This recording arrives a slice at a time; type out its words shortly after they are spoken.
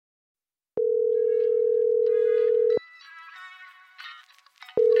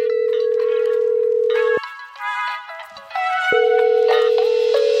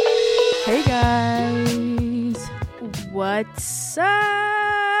What's up?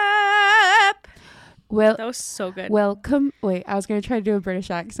 Well, That was so good. welcome. Wait, I was going to try to do a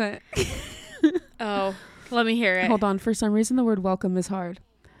British accent. Oh, let me hear it. Hold on. For some reason, the word welcome is hard.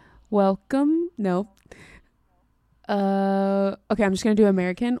 Welcome. No. Okay, I'm just going to do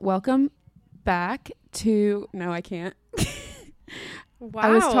American. Welcome back to... No, I can't. Wow.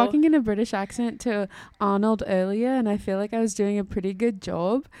 I was talking in a British accent to Arnold earlier, and I feel like I was doing a pretty good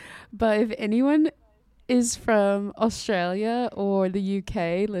job. But if anyone is from Australia or the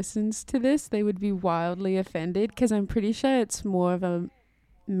UK listens to this, they would be wildly offended because I'm pretty sure it's more of a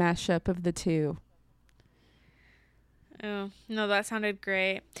mashup of the two. Oh, no, that sounded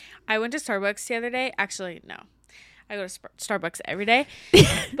great. I went to Starbucks the other day. Actually, no. I go to Starbucks every day.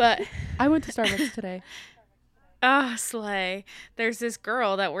 But I went to Starbucks today. slay. There's this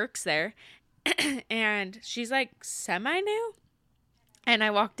girl that works there and she's like semi-new. And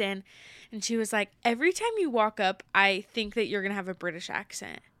I walked in and she was like, every time you walk up, I think that you're going to have a British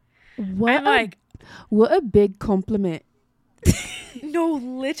accent. What a big compliment. No,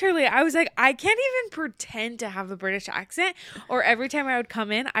 literally. I was like, I can't even pretend to have a British accent. Or every time I would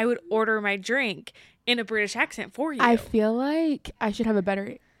come in, I would order my drink in a British accent for you. I feel like I should have a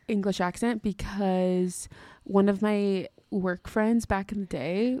better English accent because one of my work friends back in the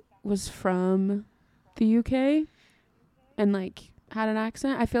day was from the UK and like had an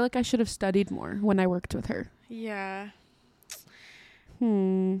accent. I feel like I should have studied more when I worked with her. Yeah.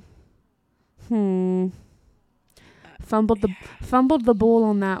 Fumbled the ball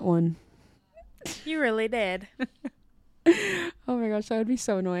on that one. You really did. Oh my gosh, that would be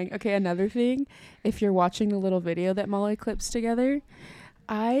so annoying. Okay, another thing, if you're watching the little video that Molly clips together,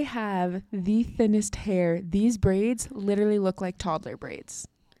 I have the thinnest hair. These braids literally look like toddler braids.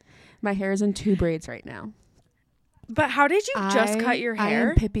 My hair is in 2 braids right now. But how did you just cut your hair?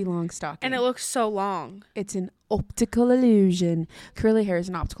 I am Pippi Longstocking. And it looks so long. It's an optical illusion. Curly hair is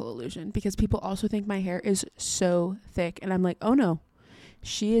an optical illusion because people also think my hair is so thick. And I'm like, oh no,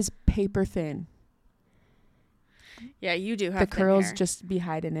 she is paper thin. Yeah, you do have the curls hair. just be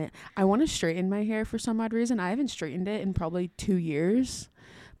hiding it. I want to straighten my hair for some odd reason. I haven't straightened it in probably 2 years,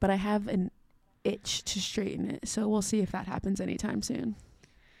 but I have an itch to straighten it. So we'll see if that happens anytime soon.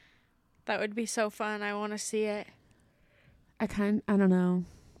 That would be so fun. I want to see it. I don't know.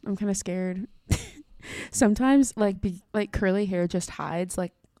 I'm kind of scared. Sometimes like curly hair just hides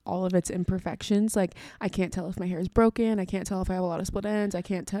like all of its imperfections. Like I can't tell if my hair is broken. I can't tell if I have a lot of split ends. I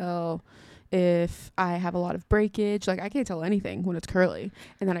can't tell if I have a lot of breakage. Like I can't tell anything when it's curly.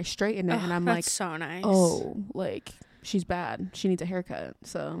 And then I straighten it and I'm like, so nice. Oh, like she's bad. She needs a haircut.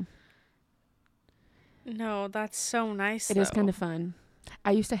 So no, that's so nice. It is kind of fun. I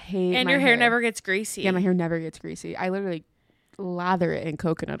used to hate and my your hair never gets greasy. Yeah, my hair never gets greasy. I literally lather it in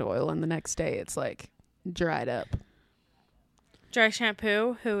coconut oil and the next day it's like dried up. Dry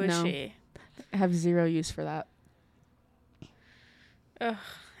shampoo? Who is she? I have zero use for that. Ugh,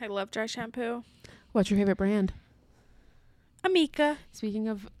 I love dry shampoo. What's your favorite brand? Amika. Speaking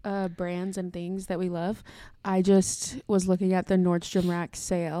of brands and things that we love, I just was looking at the Nordstrom Rack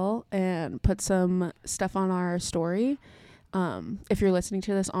sale and put some stuff on our story. If you're listening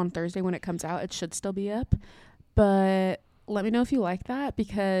to this on Thursday when it comes out, it should still be up. But let me know if you like that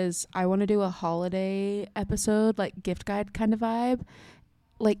because I want to do a holiday episode, like gift guide kind of vibe.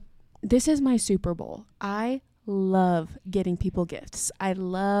 Like this is my Super Bowl. I love getting people gifts. I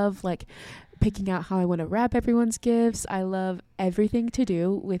love like picking out how I want to wrap everyone's gifts. I love everything to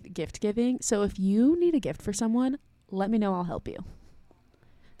do with gift giving. So if you need a gift for someone, let me know. I'll help you.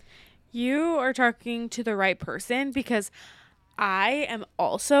 You are talking to the right person because I am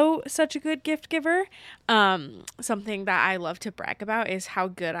also such a good gift giver. Something that I love to brag about is how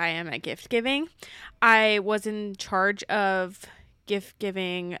good I am at gift giving. I was in charge of gift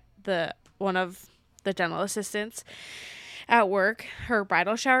giving one of the dental assistants at work her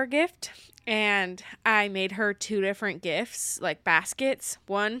bridal shower gift, and I made her 2 different gifts, like baskets.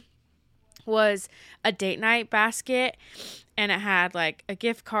 One was a date night basket, and it had like a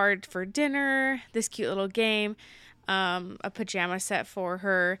gift card for dinner, this cute little game, a pajama set for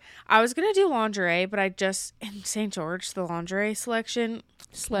her. I was gonna do lingerie, but in St. George, the lingerie selection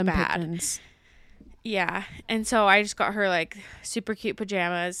Slim bad. pickings. Yeah, and so I just got her like super cute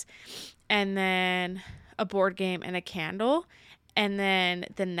pajamas, and then a board game and a candle. And then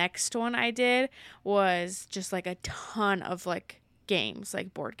the next one I did was just like a ton of like games,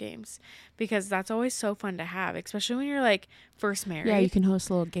 like board games, because that's always so fun to have, especially when you're like first married. Yeah, you can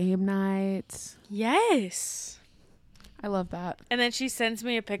host little game nights. Yes. I love that. And then she sends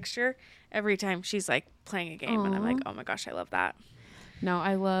me a picture every time she's like playing a game. Aww. And I'm like, oh my gosh, I love that. No,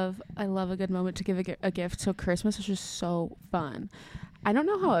 I love a good moment to give a gift. So Christmas is just so fun. I don't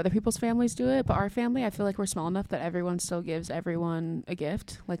know how other people's families do it, but our family, I feel like we're small enough that everyone still gives everyone a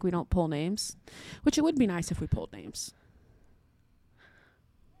gift. Like, we don't pull names, which it would be nice if we pulled names.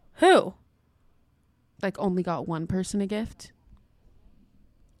 Who? Like, only got one person a gift.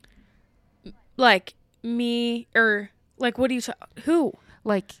 Like me, or like, what do you who?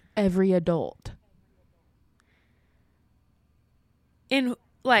 Like, every adult. In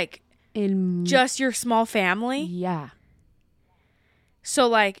like In just your small family? Yeah. So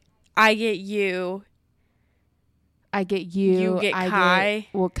like I get you. I get you. You get Kai.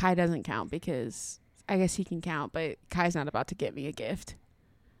 Well, Kai doesn't count because I guess he can count, but Kai's not about to get me a gift.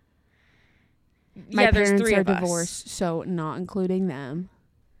 My Yeah, there's parents three are of us. divorced, so not including them.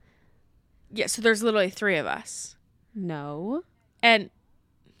 Yeah, so there's literally 3 of us. No. And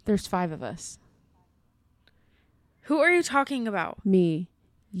There's 5 of us. who are you talking about? Me,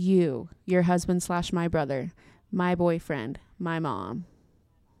 you, your husband / my brother, my boyfriend, my mom,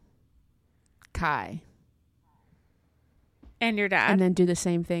 Kai. And your dad? And then do the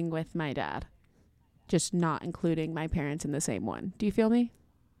same thing with my dad. Just not including my parents in the same one. Do you feel me?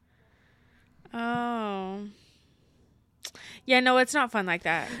 Oh. Yeah, no, it's not fun like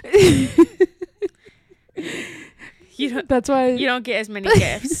that. That's why You don't get as many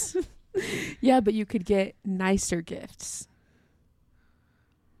gifts. Yeah, but you could get nicer gifts.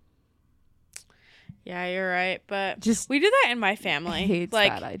 Yeah, you're right, but Just we do that in my family. hates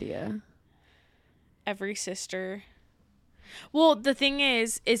like that idea. every sister. Well, the thing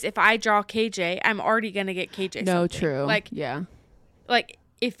is if I draw KJ, I'm already gonna get KJ. No, something. true. Like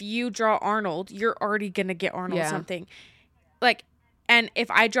if you draw Arnold, you're already gonna get Arnold something. Like, and if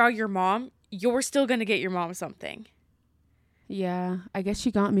I draw your mom, you're still gonna get your mom something. Yeah, I guess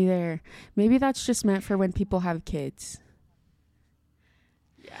you got me there. Maybe that's just meant for when people have kids.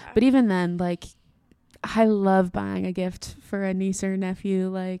 Yeah. But even then, like, I love buying a gift for a niece or nephew.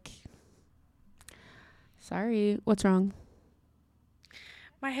 Like, sorry, what's wrong?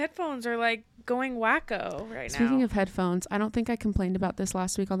 My headphones are like going wacko right now. Speaking of headphones, I don't think I complained about this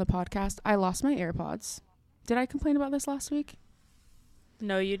last week on the podcast. I lost my AirPods. Did I complain about this last week?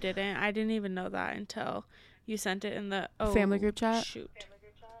 No, you didn't. I didn't even know that until you sent it in the family group chat. Shoot.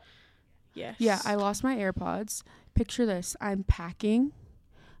 Yes. Yeah, I lost my AirPods. Picture this. I'm packing.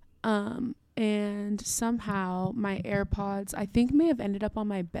 And somehow my AirPods, I think, may have ended up on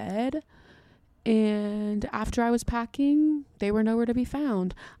my bed. And after I was packing, they were nowhere to be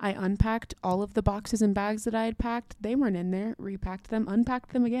found. I unpacked all of the boxes and bags that I had packed. They weren't in there. Repacked them,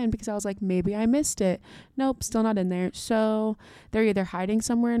 unpacked them again because I was like, maybe I missed it. Nope, still not in there. So they're either hiding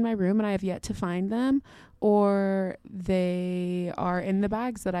somewhere in my room and I have yet to find them, or they are in the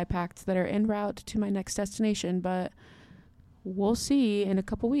bags that I packed that are en route to my next destination. But we'll see in a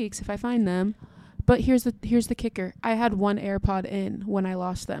couple weeks if I find them. But here's the kicker. I had one AirPod in when I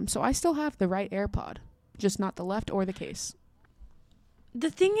lost them. So I still have the right AirPod, just not the left or the case.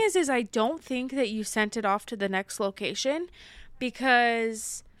 The thing is I don't think that you sent it off to the next location,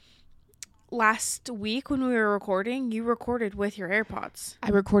 because last week when we were recording, you recorded with your AirPods.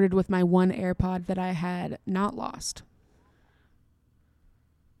 I recorded with my one AirPod that I had not lost.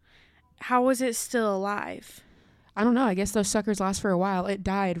 How was it still alive? I don't know. I guess those suckers last for a while. It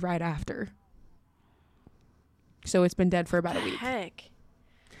died right after. So it's been dead for about a week. Heck.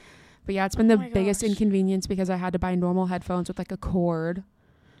 But yeah, it's been the biggest inconvenience because I had to buy normal headphones with like a cord,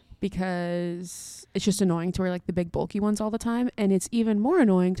 because it's just annoying to wear like the big bulky ones all the time. And it's even more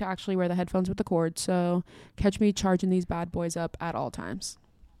annoying to actually wear the headphones with the cord. So catch me charging these bad boys up at all times.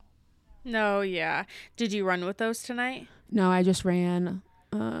 No, yeah. Did you run with those tonight? No, I just ran.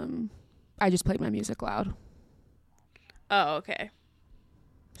 I just played my music loud. Oh, okay.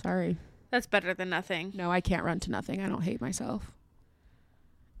 Sorry. That's better than nothing. No, I can't run to nothing. I don't hate myself.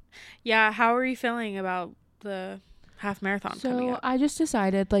 Yeah, how are you feeling about the half marathon coming So up? I just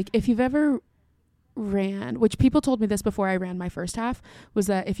decided, like, if you've ever ran, which people told me this before I ran my first half, was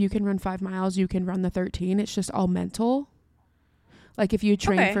that if you can run 5 miles, you can run the 13. It's just all mental. Like, if you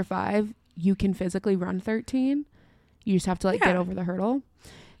train for 5, you can physically run 13. You just have to, like, get over the hurdle.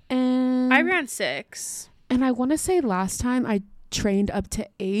 And I ran 6. And I want to say last time I trained up to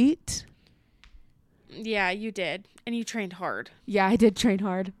 8. Yeah, you did. And you trained hard. Yeah, I did train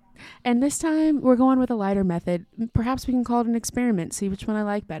hard. And this time we're going with a lighter method. Perhaps we can call it an experiment, see which one I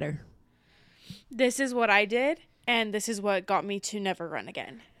like better. This is what I did, and this is what got me to never run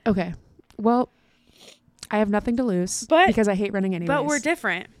again. Okay. Well, I have nothing to lose because I hate running anyways. But we're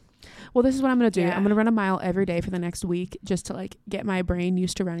different. Well, this is what I'm going to do. Yeah. I'm going to run a mile every day for the next week just to, like, get my brain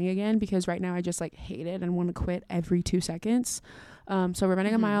used to running again, because right now I just, like, hate it and want to quit every 2 seconds. So we're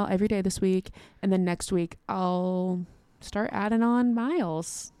running a mile every day this week, and then next week I'll start adding on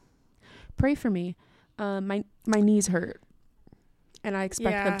miles. Pray for me. My knees hurt, and I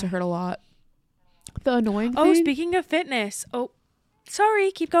expect them to hurt a lot. The annoying thing. Speaking of fitness. Oh,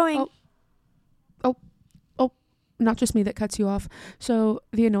 sorry. Keep going. Oh, not just me that cuts you off. So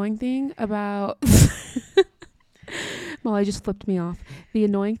the annoying thing about Molly just flipped me off. The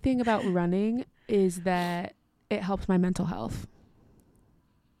annoying thing about running is that it helps my mental health.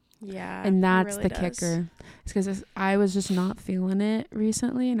 Yeah. And that's really the kicker. It's because I was just not feeling it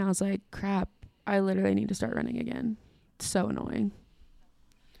recently, and I was like, crap, I literally need to start running again. It's so annoying.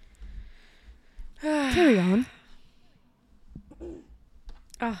 Carry on.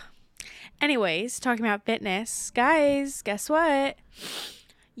 Anyways, talking about fitness, guys, guess what?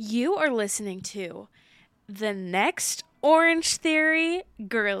 You are listening to the next Orange Theory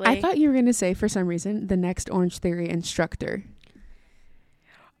girly. I thought you were going to say, for some reason, the next Orange Theory instructor.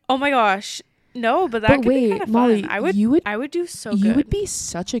 Oh my gosh. No, but that could be kind of Molly, fun. I would do so good. You would be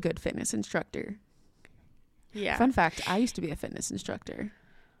such a good fitness instructor. Yeah. Fun fact, I used to be a fitness instructor.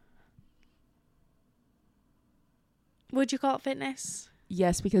 Would you call it fitness?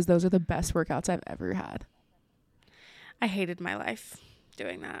 Yes, because those are the best workouts I've ever had. I hated my life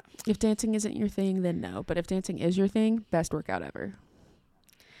doing that. If dancing isn't your thing, then no. But if dancing is your thing, best workout ever.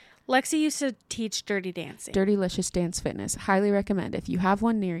 Lexi used to teach Dirty Dancing. Dirtylicious Dance Fitness. Highly recommend if you have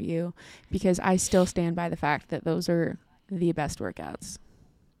one near you, because I still stand by the fact that those are the best workouts.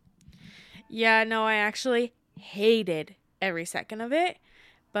 Yeah, no, I actually hated every second of it.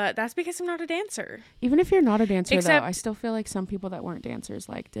 But that's because I'm not a dancer. Even if you're not a dancer, though, I still feel like some people that weren't dancers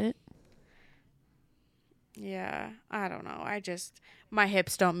liked it. Yeah, I don't know. My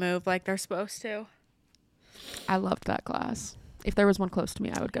hips don't move like they're supposed to. I loved that class. If there was one close to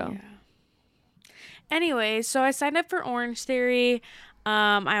me, I would go. Yeah. Anyways, so I signed up for Orange Theory.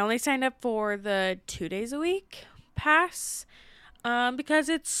 I only signed up for the 2 days a week pass because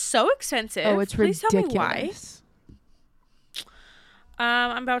it's so expensive. Oh, it's Please ridiculous. Tell me why.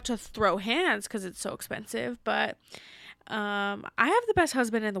 I'm about to throw hands because it's so expensive, but I have the best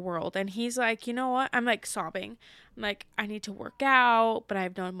husband in the world, and he's like, you know what? I'm like sobbing. I'm like, I need to work out, but I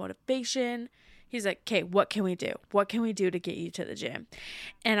have no motivation. He's like, okay, what can we do? What can we do to get you to the gym?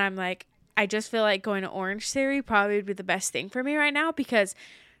 And I'm like, I just feel like going to Orange Theory probably would be the best thing for me right now, because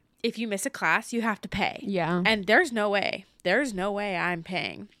if you miss a class, you have to pay. Yeah. And there's no way I'm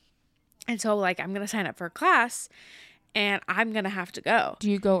paying. And so like, I'm going to sign up for a class, and I'm going to have to go.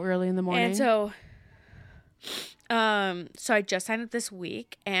 Do you go early in the morning? And so I just signed up this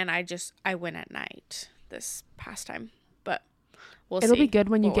week, and I went at night this past time, but we'll see. It'll be good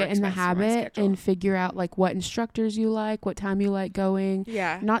when you get in the habit and figure out like what instructors you like, what time you like going.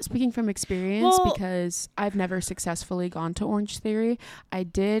 Yeah. Not speaking from experience, because I've never successfully gone to Orange Theory. I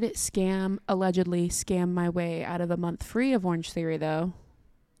did allegedly scam my way out of a month free of Orange Theory though.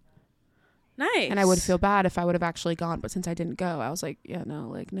 Nice. And I would feel bad if I would have actually gone, but since I didn't go, I was like, yeah, no,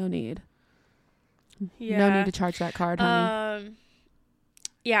 like no need. Yeah. No need to charge that card, honey.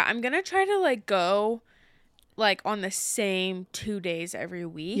 Yeah, I'm going to try to like go like on the same 2 days every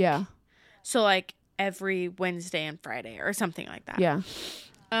week. Yeah. So like every Wednesday and Friday or something like that. Yeah.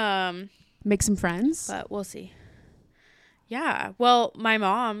 Make some friends. But we'll see. Yeah. Well, my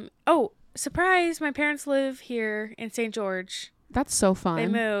mom, surprise, my parents live here in St. George. That's so fun. They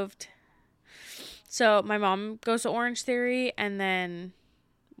moved. So my mom goes to Orange Theory, and then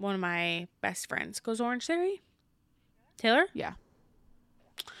one of my best friends goes to Orange Theory. Taylor? Yeah.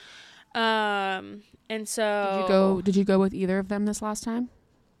 And so did you go with either of them this last time?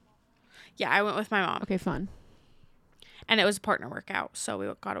 Yeah, I went with my mom. Okay, fun. And it was a partner workout, so we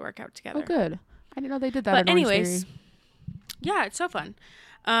got to work out together. Oh, good. I didn't know they did that. But at Orange anyways, Theory. Yeah, it's so fun.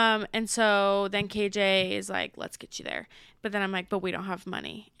 And so then KJ is like, let's get you there. But then I'm like, but we don't have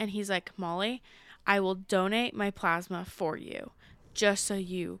money. And he's like, Molly, I will donate my plasma for you just so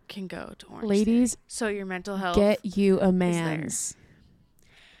you can go to Orange Ladies, Theory. So your mental health. Get you a man's.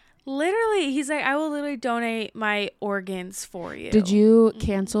 Literally, he's like, I will literally donate my organs for you. Did you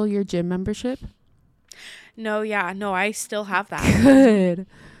cancel your gym membership? No, I still have that.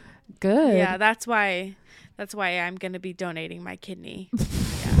 Good. Yeah, that's why I'm going to be donating my kidney.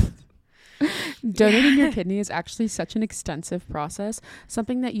 Donating your kidney is actually such an extensive process.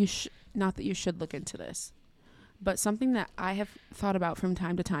 Something that not that you should look into this, but something that I have thought about from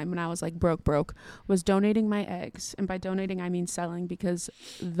time to time when I was like broke was donating my eggs. And by donating, I mean selling, because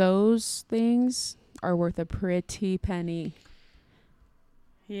those things are worth a pretty penny.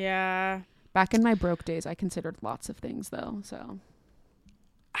 Yeah. Back in my broke days, I considered lots of things though. So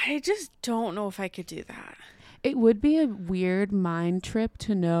I just don't know if I could do that. It would be a weird mind trip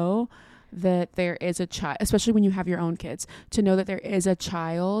to know that there is a child, especially when you have your own kids, to know that there is a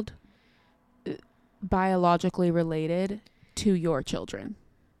child biologically related to your children.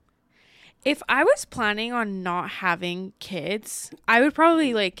 If I was planning on not having kids, I would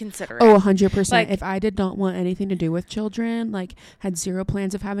probably like consider it. Oh, 100%. Like, if I did not want anything to do with children, like had zero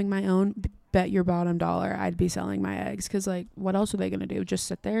plans of having my own, bet your bottom dollar I'd be selling my eggs. Because like, what else are they going to do? Just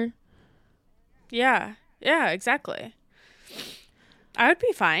sit there? yeah, exactly. I would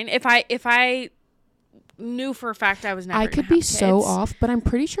be fine if I knew for a fact I was never. I could be so off, but I'm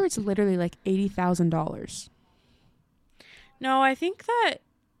pretty sure it's literally like $80,000. No, I think that.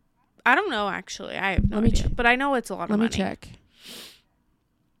 I don't know, actually. I have no idea. But I know it's a lot of money. Let me check.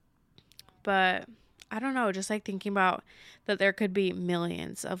 But I don't know. Just like thinking about that there could be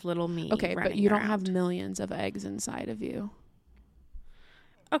millions of little me. Okay, but you don't have millions of eggs inside of you.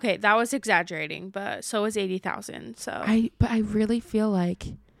 Okay, that was exaggerating, but so is 80,000. So But I really feel like,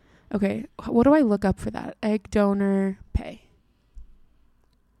 okay, what do I look up for that? Egg donor pay.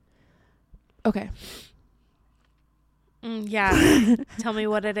 Okay. Yeah. Tell me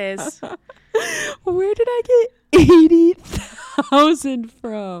what it is. Where did I get 80,000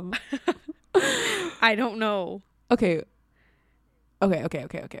 from? I don't know. Okay.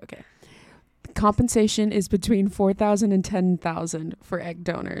 Compensation is between $4,000 and $10,000 for egg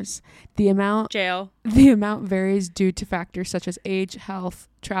donors. The amount varies due to factors such as age, health,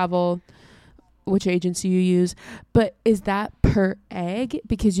 travel, which agency you use. But is that per egg?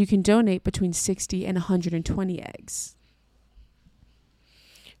 Because you can donate between 60 and 120 eggs.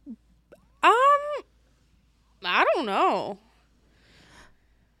 I don't know.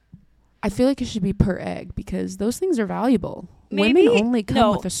 I feel like it should be per egg because those things are valuable. Women only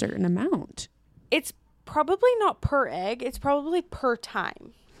come with a certain amount. It's probably not per egg. It's probably per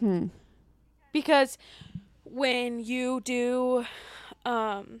time. Because when you do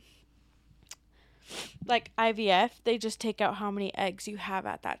like IVF, they just take out how many eggs you have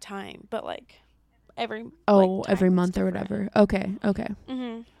at that time. But like every month or whatever. Okay.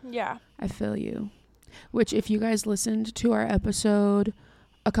 Yeah. I feel you. Which, if you guys listened to our episode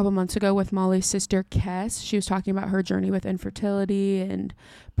a couple months ago with Molly's sister Kess, she was talking about her journey with infertility and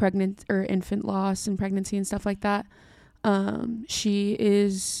infant loss and pregnancy and stuff like that. She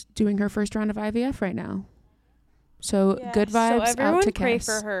is doing her first round of IVF right now. So good vibes out to Kess. Pray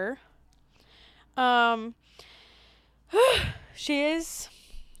for her. She is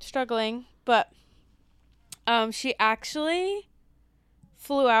struggling, but she actually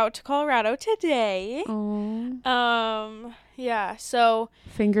flew out to Colorado today. Yeah, so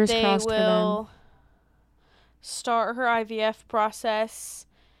fingers crossed for them. They will start her IVF process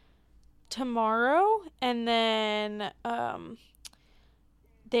tomorrow, and then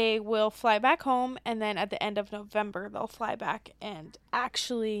they will fly back home, and then at the end of November they'll fly back and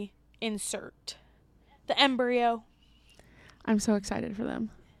actually insert the embryo. I'm so excited for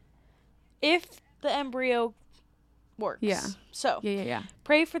them. If the embryo works. Yeah. So yeah.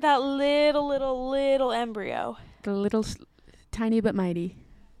 Pray for that little embryo. The little tiny but mighty.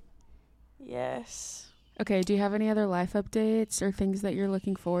 Yes. Okay, do you have any other life updates or things that you're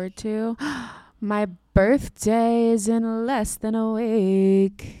looking forward to? My birthday is in less than a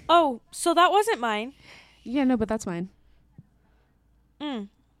week. Oh, so that wasn't mine. Yeah, no, but that's mine.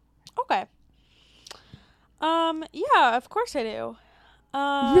 Okay. Yeah, of course I do.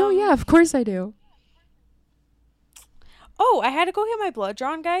 No, yeah, of course I do. Oh, I had to go get my blood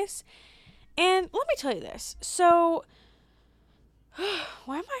drawn, guys. And let me tell you this. So,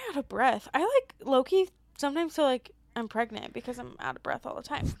 why am I out of breath? I like low-key sometimes feel like I'm pregnant because I'm out of breath all the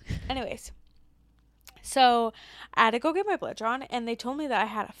time. Anyways, so I had to go get my blood drawn, and they told me that I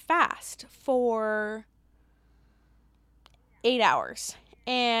had a fast for 8 hours.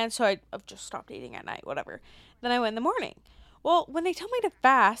 And so I've just stopped eating at night, whatever. Then I went in the morning. Well, when they tell me to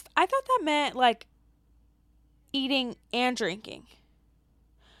fast, I thought that meant like eating and drinking.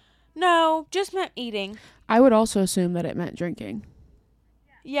 No, just meant eating. I would also assume that it meant drinking.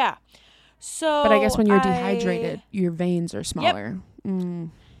 Yeah. So but I guess when you're dehydrated, your veins are smaller.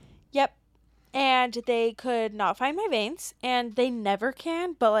 Yep. And they could not find my veins, and they never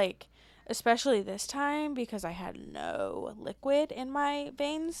can, but like especially this time because I had no liquid in my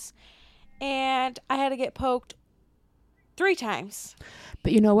veins, and I had to get poked 3 times.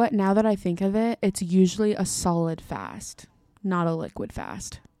 But you know what? Now that I think of it, it's usually a solid fast, not a liquid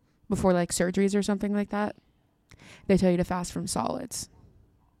fast. Before like surgeries or something like that, they tell you to fast from solids.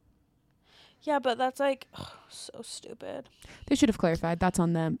 Yeah, but that's like so stupid. They should have clarified. That's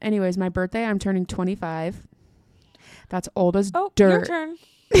on them. Anyways, my birthday, I'm turning 25. That's old as dirt. Your turn.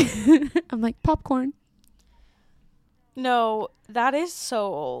 I'm like popcorn. No, that is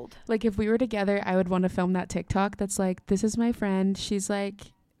so old. Like, if we were together, I would want to film that TikTok that's like, this is my friend. She's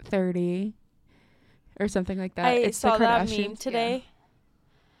like 30 or something like that. I It's the saw that meme Kardashians. today,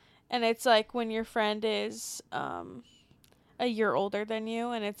 and it's like when your friend is a year older than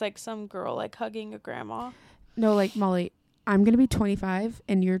you, and it's like some girl like hugging a grandma. No, like, Molly, I'm going to be 25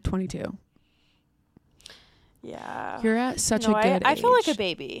 and you're 22. Yeah. You're at such a good age. I feel like a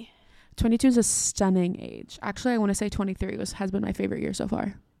baby. 22 is a stunning age. Actually, I want to say 23 has been my favorite year so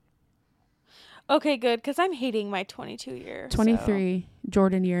far. Okay, good, because I'm hating my 22 year. 23,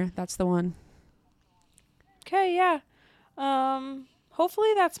 Jordan year. That's the one. Okay, yeah.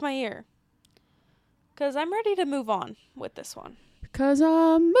 Hopefully that's my year. Because I'm ready to move on with this one. Because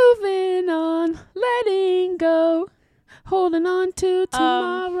I'm moving on, letting go, holding on to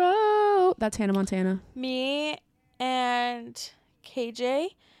tomorrow. That's Hannah Montana. Me and KJ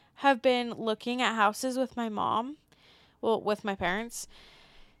have been looking at houses with my mom. Well, with my parents.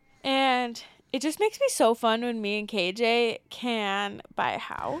 And it just makes me so fun when me and KJ can buy a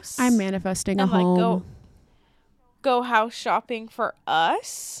house. I'm manifesting a and home. Like go house shopping for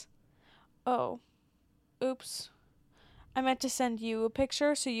us. Oh, oops. I meant to send you a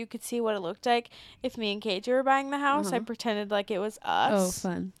picture so you could see what it looked like if me and KJ were buying the house. I pretended like it was us. Oh,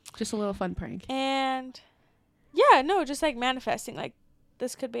 fun. Just a little fun prank. And yeah, no, just like manifesting like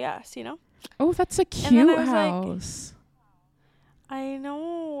this could be us, you know? Oh, that's a cute house. I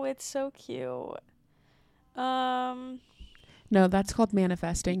know, it's so cute. No, that's called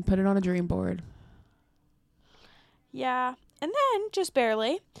manifesting. Put it on a dream board. Yeah. And then, just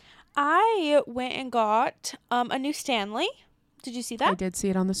barely, I went and got a new Stanley. Did you see that? I did see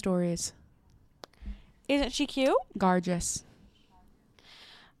it on the stories. Isn't she cute? Gorgeous.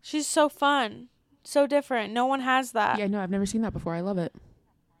 She's so fun. So different. No one has that. Yeah, no, I've never seen that before. I love it.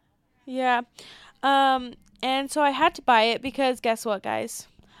 Yeah. And so I had to buy it because guess what, guys?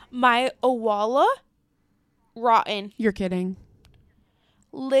 My Owala, rotten. You're kidding.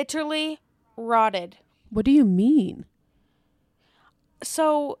 Literally rotted. What do you mean?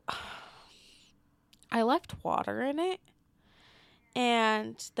 So I left water in it.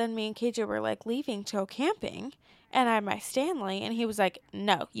 And then me and KJ were like leaving to go camping. And I had my Stanley. And he was like,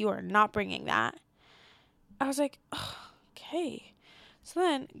 no, you are not bringing that. I was like, okay. So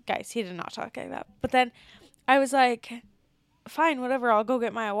then, guys, he did not talk like that. But then I was like, fine, whatever. I'll go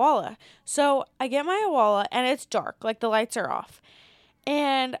get my Owala. So I get my Owala and it's dark. Like the lights are off.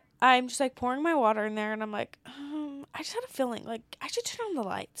 And I'm just like pouring my water in there. And I'm like, I just had a feeling like I should turn on the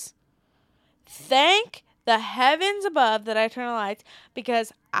lights. Thank the heavens above that I turned on the lights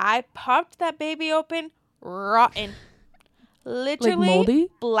because I popped that baby open rotten. Literally like moldy?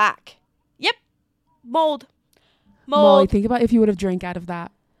 Black. Yep. Mold. Molly, think about if you would have drank out of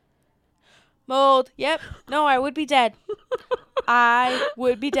that. Mold. Yep. No, I would be dead. I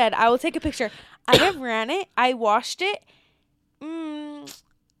would be dead. I will take a picture. I have ran it. I washed it.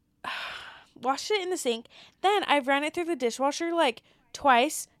 Washed it in the sink. Then I ran it through the dishwasher like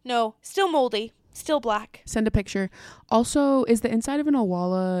twice. No, still moldy. Still black. Send a picture. Also, is the inside of an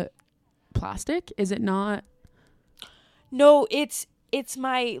Owala plastic? Is it not? No, it's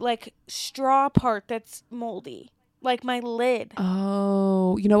my like straw part that's moldy. Like my lid.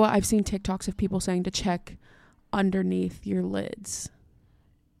 Oh, you know what? I've seen TikToks of people saying to check underneath your lids.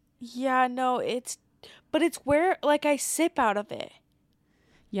 Yeah, no, it's where like I sip out of it.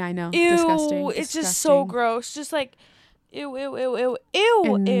 Yeah, I know. Ew, Disgusting. It's just so gross. Just like, ew, ew, ew, ew,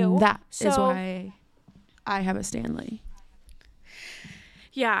 ew, and ew. That is why I have a Stanley.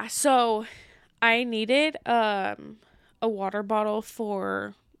 Yeah, so I needed a water bottle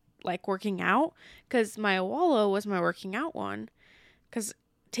for like working out because my Owala was my working out one. Because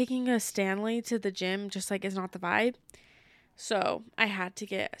taking a Stanley to the gym just like is not the vibe. So I had to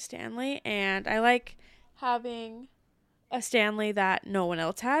get a Stanley, and I like having a Stanley that no one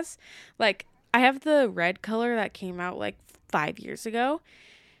else has. Like I have the red color that came out like 5 years ago,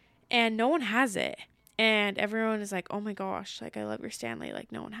 and no one has it. And everyone is like, oh my gosh, like I love your Stanley.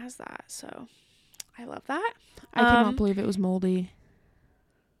 Like no one has that. So I love that. I cannot believe it was moldy.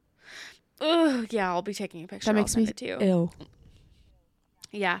 Ugh, yeah, I'll be taking a picture. That makes me ill.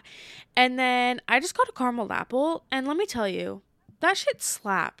 Yeah. And then I just got a caramel apple, and let me tell you, that shit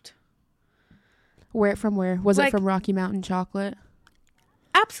slapped. Where? Was it from Rocky Mountain Chocolate?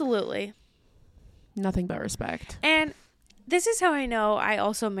 Absolutely. Nothing but respect. And this is how I know I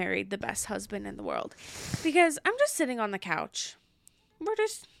also married the best husband in the world. Because I'm just sitting on the couch. We're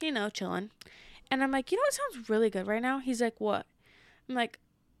just, chilling. And I'm like, you know what sounds really good right now? He's like, what? I'm like,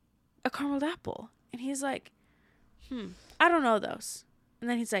 a caramel apple. And he's like, I don't know those. And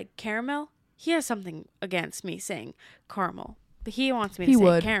then he's like, caramel? he has something against me saying caramel, but he wants me He to say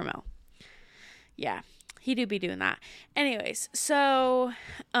would. caramel. Yeah, he do be doing that. Anyways, so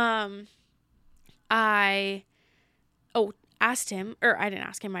I asked him, or I didn't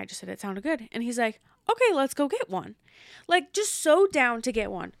ask him, I just said it sounded good, and he's like, okay, let's go get one. Like, just so down to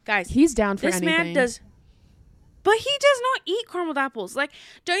get one. Guys, He's down for this anything. man does, but he does not eat carameled apples. Like,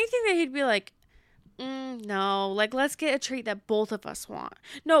 don't you think that he'd be like, no, like, let's get a treat that both of us want?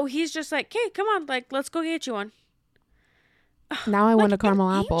 No, he's just like, okay, come on, like, let's go get you one. Now I want Like a caramel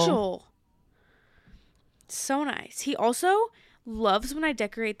an apple. angel. So nice. He also loves when I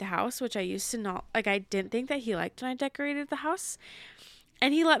decorate the house, which I used to not, like, I didn't think that he liked when I decorated the house.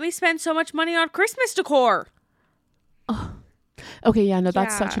 And he let me spend so much money on Christmas decor. Okay, yeah, no,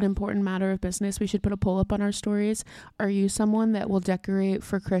 that's such Yeah. an important matter of business. We should put a poll up on our stories. Are you someone that will decorate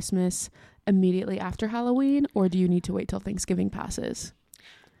for Christmas immediately after Halloween, or do you need to wait till Thanksgiving passes?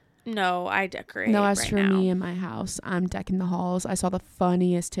 No, I decorate. No, as right for now. me in my house, I'm decking the halls. I saw the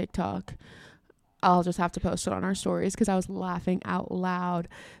funniest TikTok. I'll just have to post it on our stories because I was laughing out loud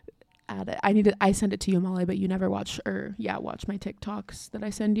at it. I send it to you, Molly, but you never watch my TikToks that I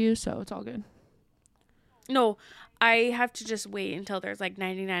send you, so it's all good. No, I have to just wait until there's like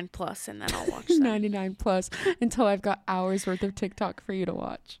 99 plus and then I'll watch them. 99 plus until I've got hours worth of TikTok for you to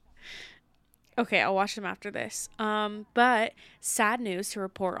watch. Okay, I'll watch them after this. But sad news to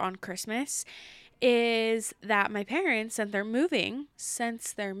report on Christmas is that my parents, since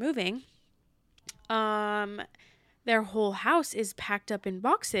they're moving, their whole house is packed up in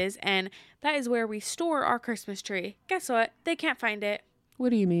boxes, and that is where we store our Christmas tree. Guess what? They can't find it. What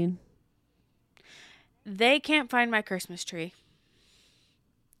do you mean? They can't find my Christmas tree.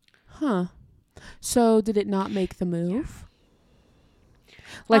 Huh. So did it not make the move?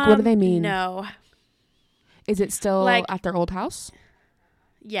 Like, what do they mean? No. Is it still Like- at their old house?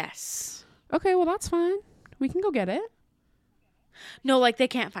 Yes. Okay, well, that's fine. We can go get it. No, like they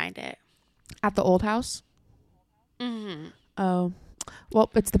can't find it. At the old house? Mm-hmm. Oh. Well,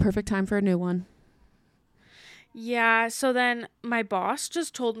 it's the perfect time for a new one. Yeah, so then my boss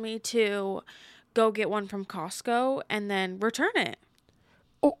just told me to go get one from Costco and then return it.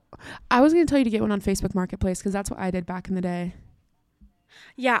 I was going to tell you to get one on Facebook Marketplace because that's what I did back in the day.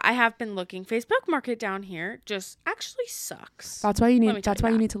 Yeah, I have been looking. Facebook Market down here just actually sucks. That's why you Let me need. tell That's you why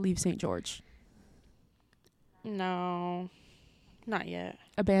you that. need to leave St. George. No, not yet.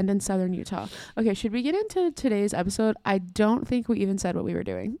 Abandoned Southern Utah. Okay, should we get into today's episode? I don't think we even said what we were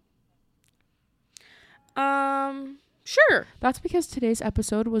doing. Sure. That's because today's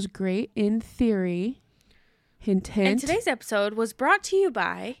episode was great in theory. Hint, hint. And today's episode was brought to you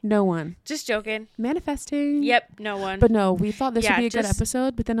by. No one. Just joking. Manifesting. Yep, no one. But no, we thought this Yeah, would be a good just-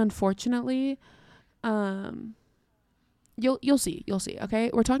 episode, but then unfortunately, you'll see, okay?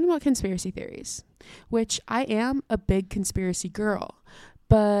 We're talking about conspiracy theories, which I am a big conspiracy girl,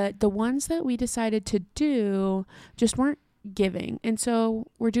 but the ones that we decided to do just weren't giving. And so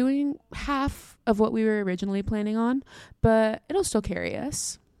we're doing half of what we were originally planning on, but it'll still carry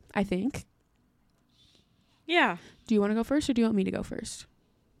us, I think. Yeah. Do you want to go first or do you want me to go first?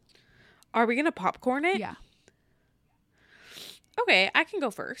 Are we gonna popcorn it? Yeah. Okay, I can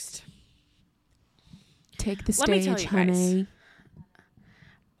go first. Take the Let me stage, tell you guys. honey.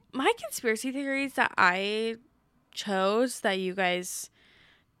 My conspiracy theories that I chose that you guys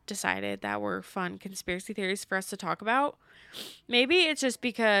decided that were fun conspiracy theories for us to talk about. Maybe it's just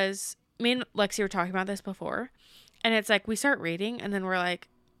because me and Lexi were talking about this before, and it's like we start reading and then we're like,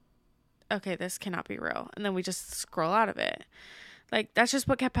 okay, this cannot be real, and then we just scroll out of it. Like, that's just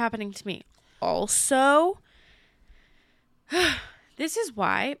what kept happening to me. Also, this is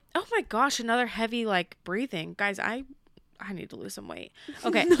why, oh my gosh, another heavy like breathing. Guys, I need to lose some weight.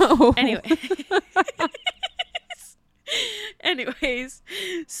 Okay. No. Anyways,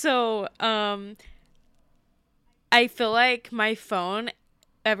 so I feel like my phone,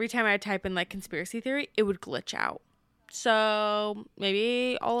 every time I type in like conspiracy theory, it would glitch out. So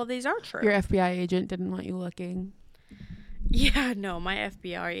maybe all of these are true. Your FBI agent didn't want you looking. Yeah, no, my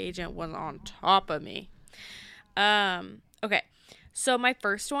FBI agent was on top of me. Okay. So my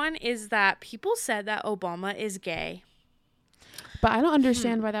first one is that people said that Obama is gay. But I don't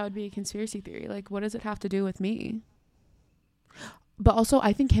understand why that would be a conspiracy theory. Like, what does it have to do with me? But also,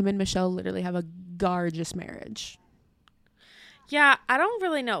 I think him and Michelle literally have a gorgeous marriage. Yeah, I don't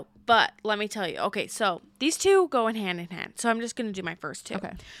really know, but let me tell you. Okay, so these two go in hand. So I'm just going to do my first two.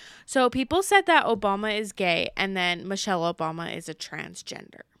 Okay. So people said that Obama is gay and then Michelle Obama is a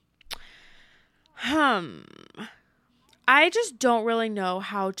transgender. I just don't really know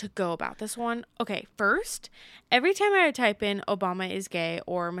how to go about this one. Okay, first, every time I type in Obama is gay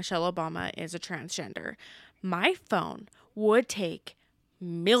or Michelle Obama is a transgender, my phone would take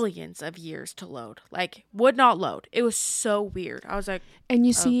millions of years to load. Like, would not load. It was so weird. I was like, And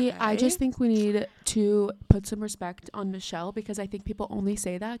you see, I okay. just think we need to put some respect on Michelle, because I think people only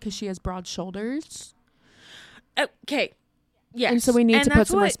say that because she has broad shoulders. Okay. Yes. And so we need And to put that's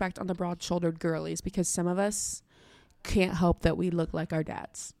some what- respect on the broad shouldered girlies, because some of us can't help that we look like our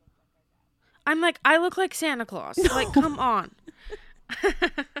dads. I'm like, I look like Santa Claus. Like, come on.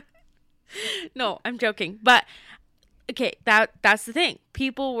 No, I'm joking. But okay, that's the thing. They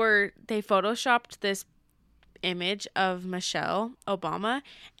photoshopped this image of Michelle Obama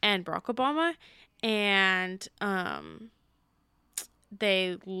and Barack Obama, and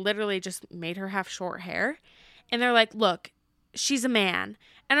they literally just made her have short hair. And they're like, look, she's a man.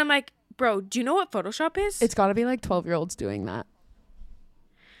 And I'm like, bro, do you know what Photoshop is? It's got to be like 12-year-olds doing that.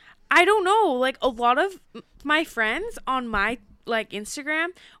 I don't know. Like, a lot of my friends on my like Instagram,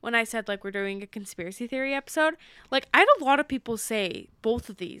 when I said like we're doing a conspiracy theory episode, like I had a lot of people say both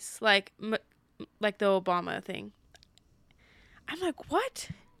of these, like like the Obama thing. I'm like, what?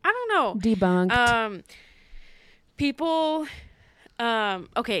 I don't know. Debunked. People.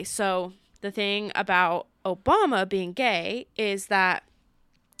 Okay, so the thing about Obama being gay is that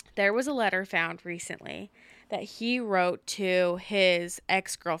there was a letter found recently that he wrote to his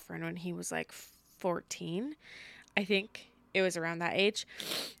ex-girlfriend when he was like 14. I think it was around that age.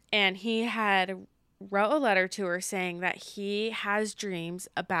 And he had wrote a letter to her saying that he has dreams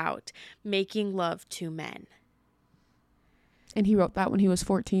about making love to men. And he wrote that when he was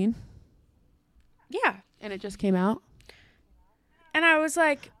 14. Yeah. And it just came out. And I was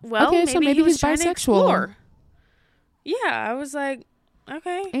like, well, Okay, so maybe he was he's trying to bisexual. explore. Yeah, I was like,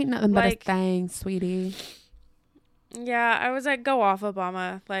 okay. Ain't nothing but Like- a thing, sweetie. Yeah, I was like, go off,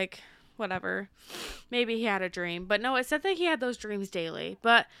 Obama. Like, whatever. Maybe he had a dream. But no, it said that he had those dreams daily.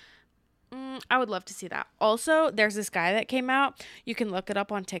 But I would love to see that. Also, there's this guy that came out. You can look it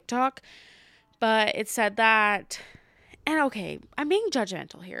up on TikTok. But it said that, and okay, I'm being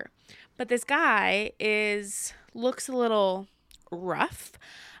judgmental here. But this guy looks a little rough.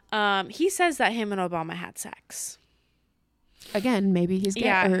 He says that him and Obama had sex. Again, maybe he's gay.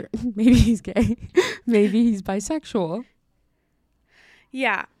 Yeah. Or maybe he's gay. Maybe he's bisexual.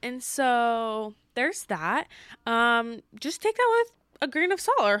 Yeah, and so there's that. Just take that with a grain of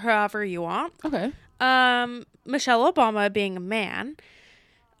salt or however you want. Okay. Michelle Obama being a man.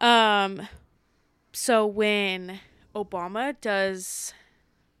 So when Obama does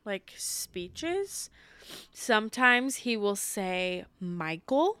like speeches, sometimes he will say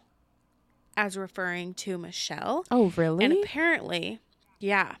Michael as referring to Michelle. Oh, really? And apparently,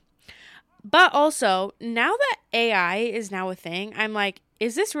 yeah. But also, now that AI is now a thing, I'm like,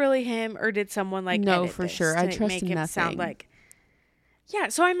 is this really him, or did someone like No, edit for this sure. I to trust make him sound nothing. like? Yeah,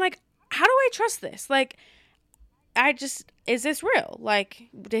 so I'm like, how do I trust this? Like, is this real? Like,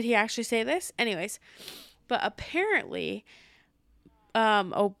 did he actually say this? Anyways, but apparently,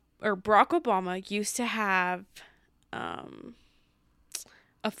 Barack Obama used to have,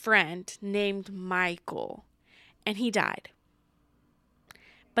 a friend named Michael, and he died.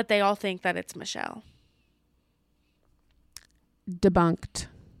 But they all think that it's Michelle. Debunked.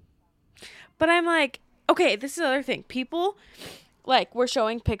 But I'm like, okay, this is the other thing. People, like, were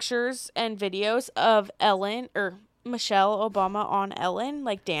showing pictures and videos of Ellen or Michelle Obama on Ellen,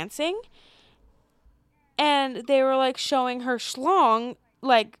 like, dancing. And they were, like, showing her schlonging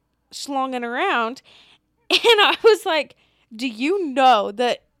around. And I was like, do you know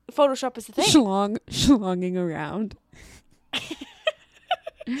that Photoshop is a thing? Schlonging around.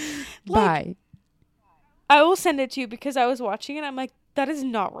 Bye. I will send it to you because I was watching it. I'm like, that is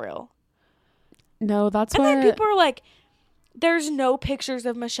not real. No, that's And why. then people are like, there's no pictures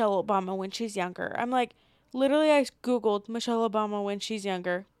of Michelle Obama when she's younger. I'm like, literally, I Googled Michelle Obama when she's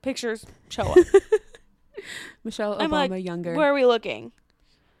younger. Pictures show up. Michelle I'm Obama like, younger. Where are we looking?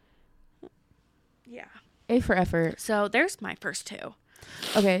 Yeah. A for effort. So there's my first two.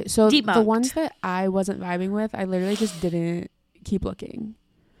 Okay, so the Debunked. ones that I wasn't vibing with, I literally just didn't keep looking.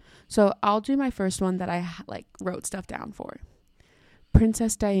 So I'll do my first one that I wrote stuff down for.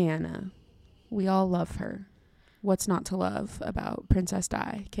 Princess Diana. We all love her. What's not to love about Princess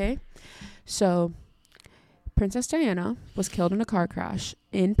Di, okay? So Princess Diana was killed in a car crash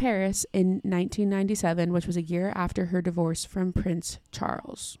in Paris in 1997, which was a year after her divorce from Prince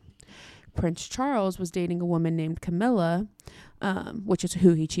Charles. Prince Charles was dating a woman named Camilla, which is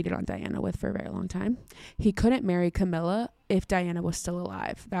who he cheated on Diana with for a very long time. He couldn't marry Camilla if Diana was still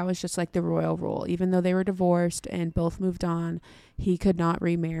alive. That was just like the royal rule. Even though they were divorced and both moved on, he could not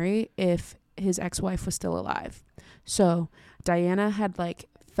remarry if his ex-wife was still alive. So Diana had like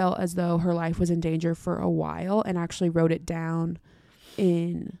felt as though her life was in danger for a while and actually wrote it down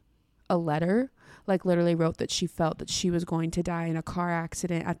in a letter, like literally wrote that she felt that she was going to die in a car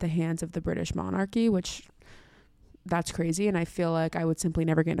accident at the hands of the British monarchy, which that's crazy. And I feel like I would simply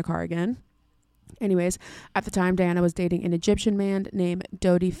never get in a car again. Anyways, at the time, Diana was dating an Egyptian man named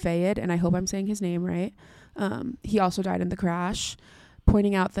Dodi Fayed, and I hope I'm saying his name right. He also died in the crash,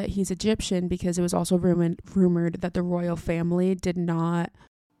 pointing out that he's Egyptian because it was also rumored that the royal family did not.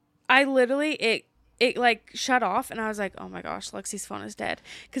 I literally, it like shut off, and I was like, oh my gosh, Lexi's phone is dead.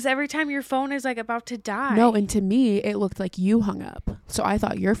 Because every time your phone is like about to die. No, and to me, it looked like you hung up. So I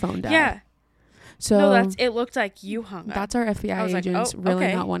thought your phone died. Yeah. So no, it looked like you hung up. That's our FBI agents like, really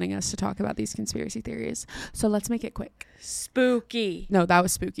okay. not wanting us to talk about these conspiracy theories. So let's make it quick. Spooky. No, that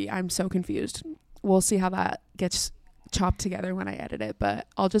was spooky. I'm so confused. We'll see how that gets chopped together when I edit it, but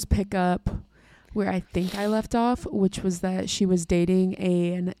I'll just pick up where I think I left off, which was that she was dating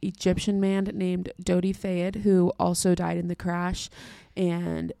an Egyptian man named Dodi Fayed, who also died in the crash,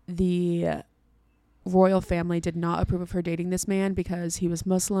 and the royal family did not approve of her dating this man because he was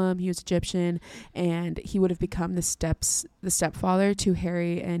Muslim, he was Egyptian, and he would have become the stepfather to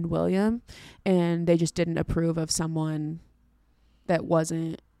Harry and William, and they just didn't approve of someone that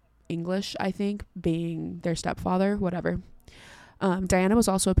wasn't English, I think, being their stepfather, whatever. Diana was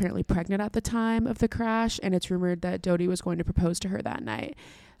also apparently pregnant at the time of the crash, and it's rumored that Dodi was going to propose to her that night.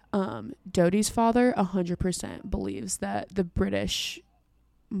 Dodi's father 100% believes that the British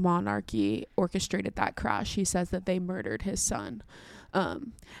monarchy orchestrated that crash. He says that they murdered his son.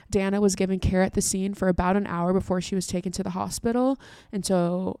 Diana was given care at the scene for about an hour before she was taken to the hospital, and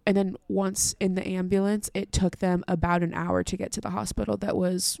then once in the ambulance, it took them about an hour to get to the hospital that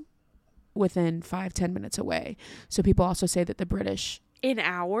was within 5-10 minutes away. So people also say that the British, an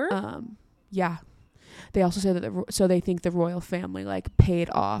hour, yeah, they also say that so they think the royal family like paid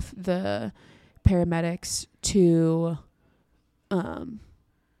off the paramedics to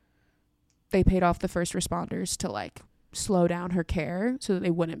they paid off the first responders to like slow down her care so that they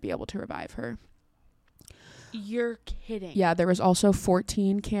wouldn't be able to revive her. You're kidding. Yeah, there was also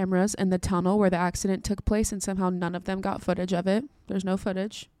 14 cameras in the tunnel where the accident took place, and somehow none of them got footage of it. There's no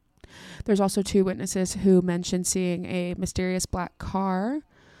footage. There's also 2 witnesses who mentioned seeing a mysterious black car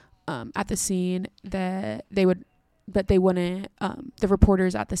at the scene that they wouldn't, the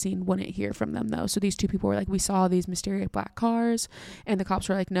reporters at the scene wouldn't hear from them though. So these 2 people were like, we saw these mysterious black cars, and the cops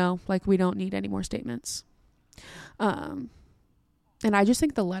were like, no, like we don't need any more statements. And I just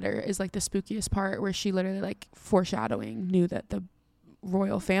think the letter is like the spookiest part, where she literally like foreshadowing knew that the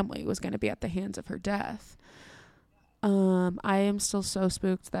royal family was going to be at the hands of her death. I am still so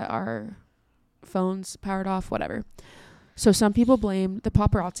spooked that our phones powered off, whatever. So some people blame the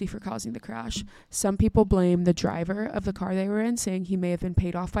paparazzi for causing the crash. Some people blame the driver of the car they were in, saying he may have been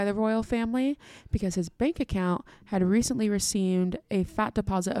paid off by the royal family because his bank account had recently received a fat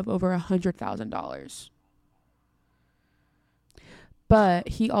deposit of over $100,000. But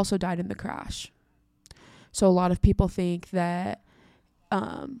he also died in the crash. So a lot of people think that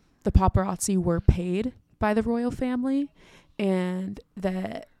the paparazzi were paid by the royal family, and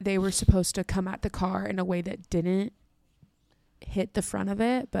that they were supposed to come at the car in a way that didn't hit the front of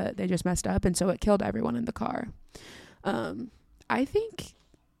it, but they just messed up, and so it killed everyone in the car. I think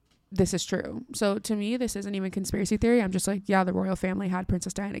this is true. So to me, this isn't even conspiracy theory. I'm just like, yeah, the royal family had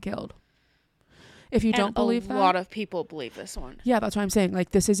Princess Diana killed. If you don't believe that, a lot of people believe this one. Yeah, that's what I'm saying.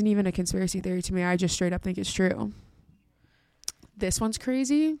 Like, this isn't even a conspiracy theory to me. I just straight up think it's true. This one's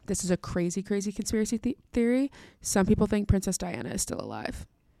crazy. This is a crazy conspiracy theory. Some people think Princess Diana is still alive.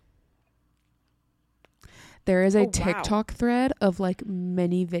 There is a TikTok thread of like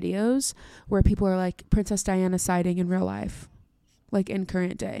many videos where people are like, Princess Diana sighting in real life, like in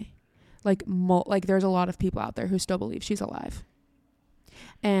current day. Like there's a lot of people out there who still believe she's alive.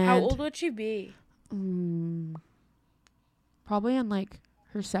 And how old would she be? Probably in like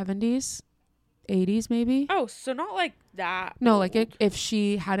her 70s, 80s maybe. Oh, so not like that. No, old. like if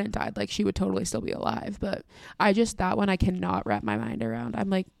she hadn't died, like she would totally still be alive. But that one I cannot wrap my mind around. I'm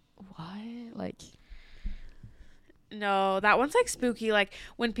like, what? Like, no, that one's like spooky. Like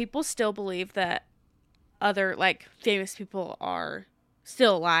when people still believe that other like famous people are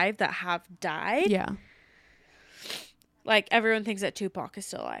still alive that have died. Yeah. Like everyone thinks that Tupac is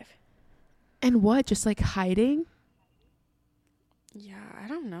still alive. And what? Just like hiding? Yeah, I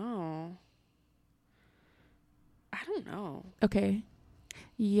don't know. Okay.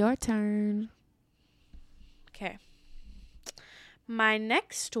 Your turn. Okay. my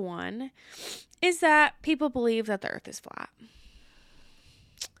next one is that people believe that the earth is flat.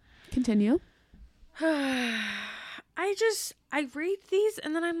 Continue. I read these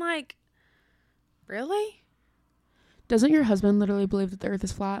and then I'm like, really? Doesn't your husband literally believe that the earth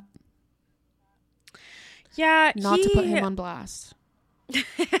is flat? Yeah. Not to put him on blast.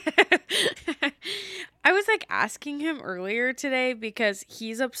 I was like asking him earlier today because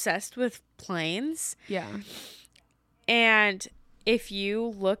he's obsessed with planes. Yeah. And if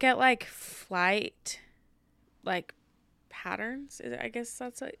you look at like flight, like patterns, I guess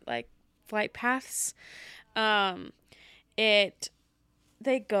that's like flight paths, they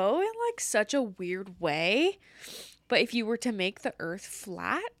go in like such a weird way. But if you were to make the earth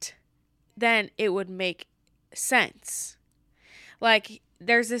flat, then it would make sense. Like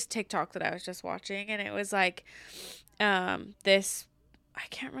there's this TikTok that I was just watching and it was like this, I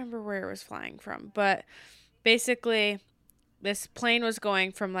can't remember where it was flying from, but basically this plane was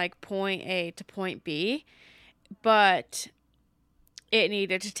going from like point A to point B, but it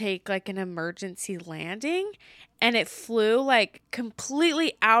needed to take like an emergency landing and it flew like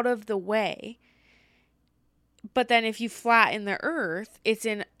completely out of the way. But then if you flatten the earth, it's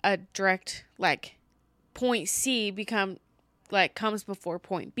in a direct, like point C comes before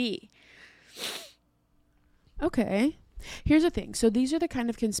point B. Okay. Here's the thing. So these are the kind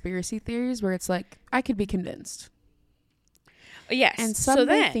of conspiracy theories where it's like, I could be convinced. Yes. And some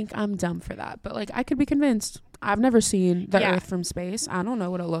may think I'm dumb for that, but like I could be convinced. I've never seen the earth from space. I don't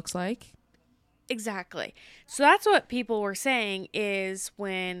know what it looks like. Exactly. So that's what people were saying is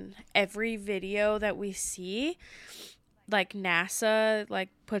when every video that we see, like NASA like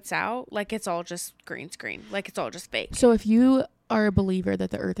puts out, like it's all just green screen, like it's all just fake. So if you are a believer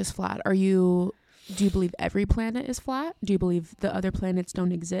that the earth is flat, do you believe every planet is flat? Do you believe the other planets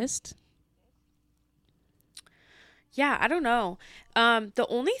don't exist? Yeah, I don't know. The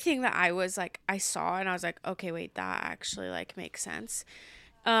only thing that I saw and I was like, okay, wait, that actually like makes sense.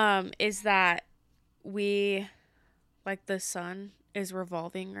 Is that the sun is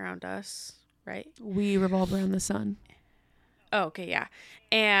revolving around us, right? We revolve around the sun. Oh, okay, yeah.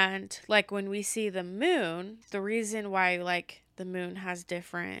 And like when we see the moon, the reason why like the moon has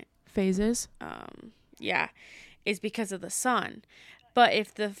different phases, is because of the sun. But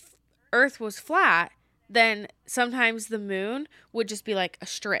if the earth was flat, then sometimes the moon would just be like a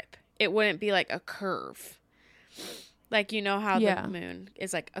strip. It wouldn't be like a curve. Like, you know how the moon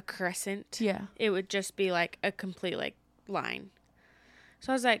is like a crescent? Yeah. It would just be like a complete like line.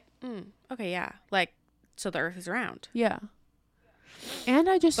 So I was like, okay, yeah. Like, so the earth is round. Yeah. And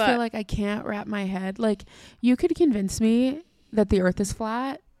I just feel like I can't wrap my head. Like, you could convince me that the earth is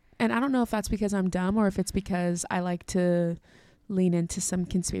flat. And I don't know if that's because I'm dumb or if it's because I like to lean into some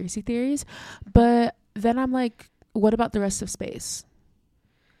conspiracy theories. But then I'm like, what about the rest of space?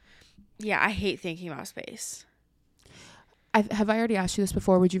 Yeah, I hate thinking about space. Have I already asked you this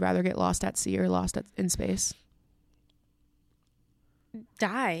before? Would you rather get lost at sea or lost in space?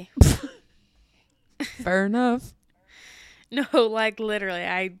 Die. Fair enough. No, like literally,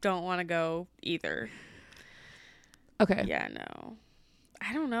 I don't want to go either. Okay. Yeah, no.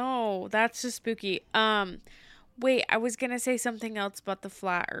 I don't know. That's just spooky. Wait, I was going to say something else about the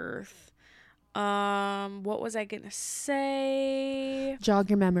flat earth. What was I going to say? Jog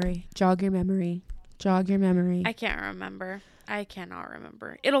your memory. I can't remember. I cannot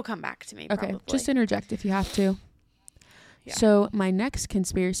remember. It'll come back to me. Okay. Probably. Just interject if you have to. Yeah. So my next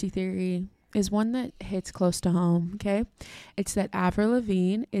conspiracy theory is one that hits close to home. Okay. It's that Avril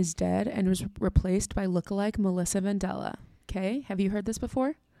Lavigne is dead and was replaced by lookalike Melissa Vandella. Okay. Have you heard this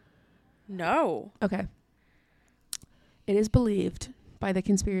before? No. Okay. It is believed by the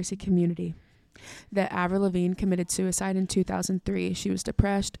conspiracy community that Avril Lavigne committed suicide in 2003. She was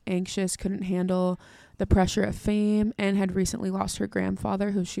depressed, anxious, couldn't handle the pressure of fame, and had recently lost her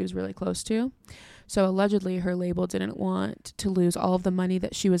grandfather, who she was really close to. So allegedly, her label didn't want to lose all of the money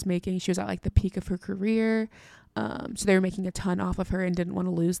that she was making. She was at like the peak of her career. So they were making a ton off of her and didn't want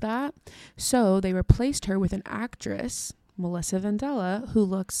to lose that. So they replaced her with an actress, Melissa Vandella, who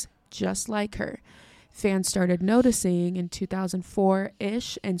looks just like her. Fans started noticing in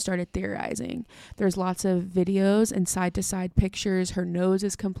 2004-ish and started theorizing. There's lots of videos and side-to-side pictures. Her nose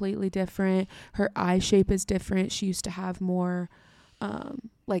is completely different. Her eye shape is different. She used to have more,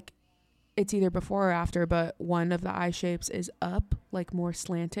 it's either before or after, but one of the eye shapes is up, like more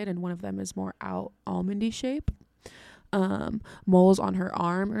slanted, and one of them is more out, almondy shape. Moles on her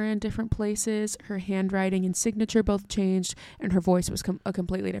arm are in different places. Her handwriting and signature both changed, and her voice was a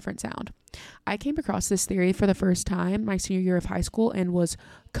completely different sound. I came across this theory for the first time my senior year of high school and was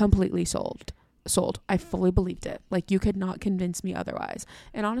completely sold. sold. I fully believed it. Like, you could not convince me otherwise.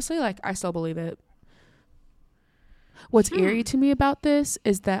 And honestly, like, I still believe it. What's eerie to me about this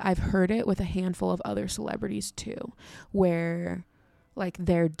is that I've heard it with a handful of other celebrities too, where like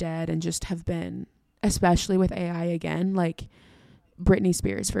they're dead and just have been, especially with AI again, like Britney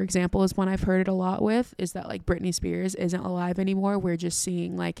Spears, for example, is one I've heard it a lot with, is that like Britney Spears isn't alive anymore. We're just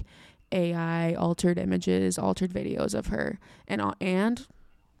seeing like AI altered images, altered videos of her. And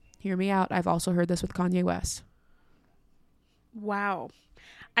hear me out, I've also heard this with Kanye West. Wow.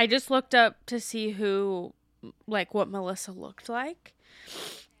 I just looked up to see who, like, what Melissa looked like.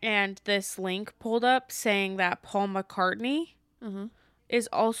 And this link pulled up saying that Paul McCartney is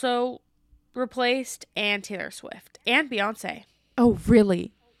also replaced, and Taylor Swift and Beyonce. Oh,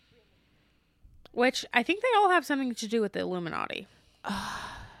 really? Which I think they all have something to do with the Illuminati.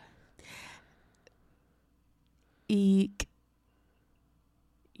 Eek.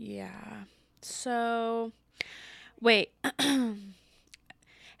 Yeah. So, wait.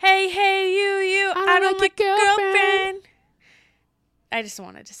 Hey, you. I don't like your girlfriend. I just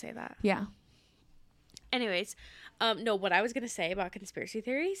wanted to say that. Yeah. Anyways, no, what I was going to say about conspiracy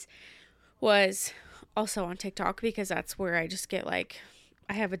theories was also on TikTok, because that's where I just get like,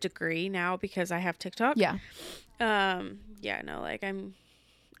 I have a degree now because I have TikTok. Yeah. Yeah, no, like I'm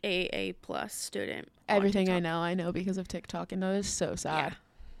A plus student. Everything I know because of TikTok, and that is so sad.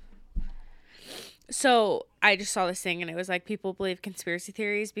 Yeah. So I just saw this thing, and it was like, people believe conspiracy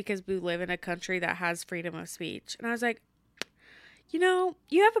theories because we live in a country that has freedom of speech. And I was like, you know,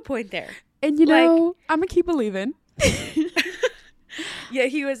 you have a point there. And you know, I'm gonna keep believing. Yeah,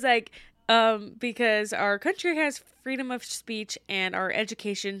 he was like, because our country has freedom of speech and our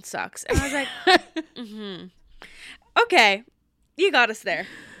education sucks. And I was like, okay, you got us there.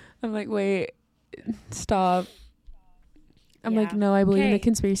 I'm like, wait, stop. I'm like, no, I believe in the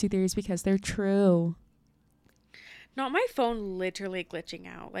conspiracy theories because they're true. Not my phone literally glitching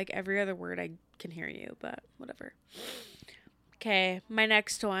out. Like, every other word I can hear you, but whatever. Okay, my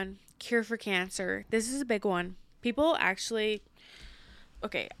next one. Cure for cancer. This is a big one. People actually...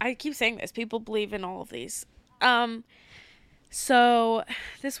 Okay, I keep saying this. People believe in all of these. So,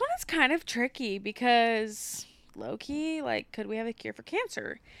 this one is kind of tricky because... low-key, like, could we have a cure for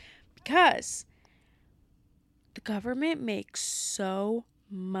cancer? Because... the government makes so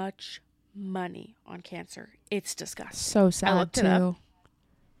much money on cancer. It's disgusting. So sad, I looked it up.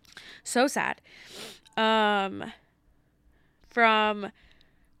 So sad. From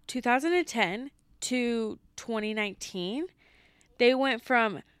 2010 to 2019, they went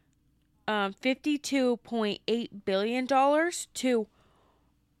from $52.8 billion to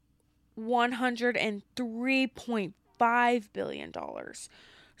 $103.5 billion.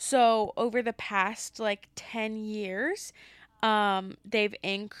 So over the past like 10 years, they've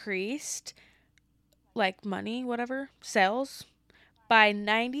increased like money, whatever, sales by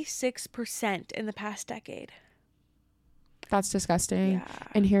 96% in the past decade. That's disgusting. Yeah.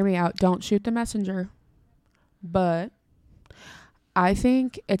 And hear me out. Don't shoot the messenger. But I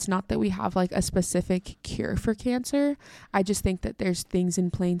think it's not that we have like a specific cure for cancer. I just think that there's things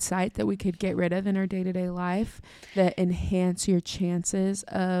in plain sight that we could get rid of in our day-to-day life that enhance your chances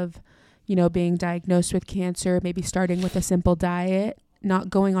of, you know, being diagnosed with cancer, maybe starting with a simple diet, not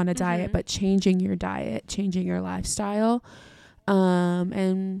going on a diet, but changing your diet, changing your lifestyle.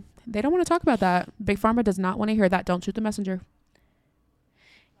 And they don't want to talk about that. Big Pharma does not want to hear that. Don't shoot the messenger.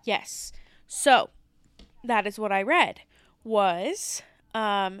 Yes. So that is what I read. Was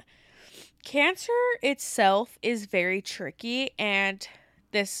cancer itself is very tricky, and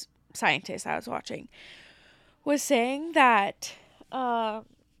this scientist I was watching was saying that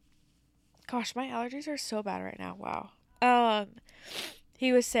gosh, my allergies are so bad right now. Wow.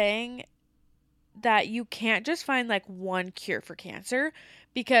 He was saying that you can't just find like one cure for cancer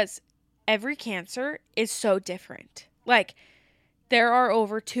because every cancer is so different. Like, there are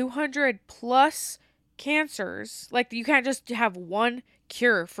over 200 plus cancers. Like, you can't just have one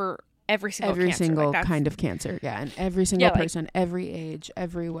cure for every single cancer. Every single like, kind of cancer. Yeah. And every single person, every age,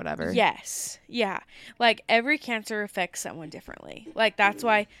 every whatever. Yes. Yeah. Like, every cancer affects someone differently. Like, that's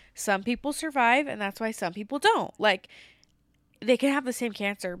why some people survive and that's why some people don't. Like, they can have the same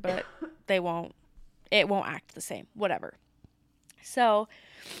cancer, but it won't act the same. Whatever. So,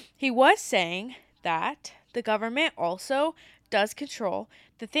 he was saying that the government also does control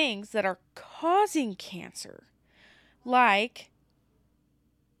the things that are causing cancer, like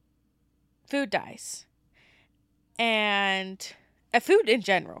food dyes and food in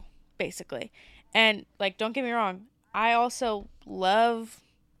general, basically. And like, don't get me wrong, I also love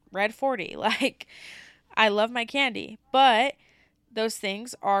Red 40. Like, I love my candy, but those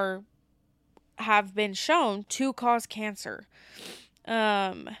things are have been shown to cause cancer.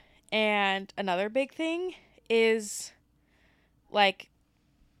 And another big thing is like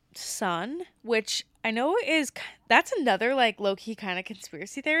sun, which I know that's another like low-key kind of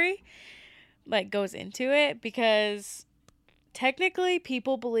conspiracy theory, like goes into it, because technically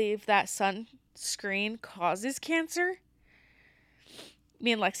people believe that sunscreen causes cancer.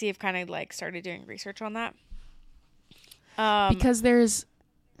 Me and Lexi have kind of like started doing research on that. Because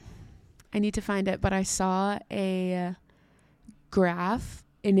I need to find it, but I saw a graph,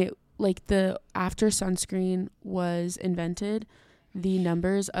 and it like the after sunscreen was invented, the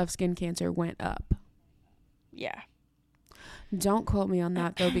numbers of skin cancer went up. Yeah. Don't quote me on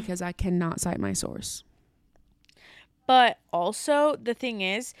that though, because I cannot cite my source. But also the thing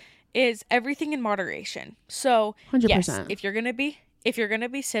is everything in moderation. So 100%. yes, if you're gonna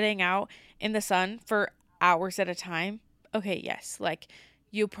be sitting out in the sun for hours at a time, okay, yes, like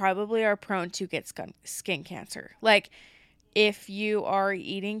you probably are prone to get skin cancer. Like if you are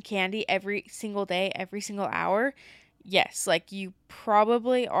eating candy every single day, every single hour, yes, like you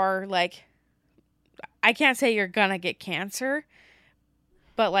probably are, like, I can't say you're gonna get cancer,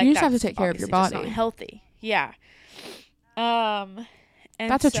 but like you just have to take care of your body. Healthy. Yeah. And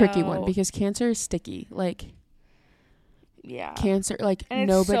that's a tricky one, because cancer is sticky. Like, yeah, cancer, like and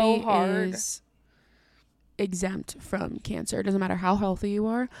nobody so is exempt from cancer. It doesn't matter how healthy you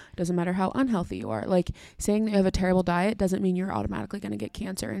are. It doesn't matter how unhealthy you are. Like, saying that you have a terrible diet doesn't mean you're automatically going to get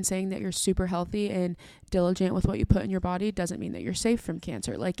cancer, and saying that you're super healthy and diligent with what you put in your body doesn't mean that you're safe from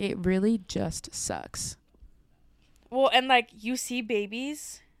cancer. Like, it really just sucks. Well, and like you see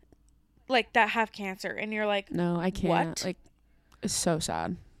babies like that have cancer, and you're like, no, I can't. What? Like, it's so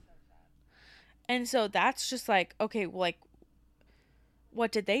sad. And so that's just like, okay, well, like,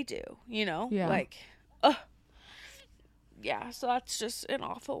 what did they do? You know? Yeah. Like, yeah, so that's just an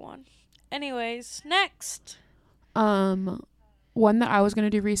awful one. Anyways, next. One that I was going to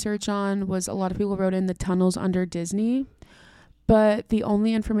do research on was, a lot of people wrote in the tunnels under Disney, but the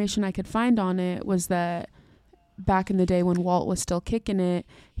only information I could find on it was that back in the day when Walt was still kicking it,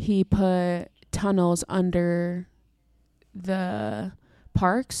 he put tunnels under the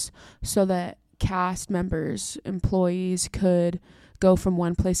parks so that cast members, employees could go from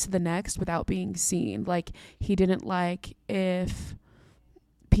one place to the next without being seen. Like, he didn't like if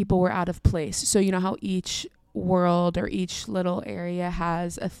people were out of place. So you know how each world or each little area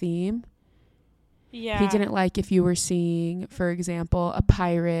has a theme? Yeah. He didn't like if you were seeing, for example, a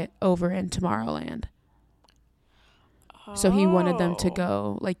pirate over in Tomorrowland. So he wanted them to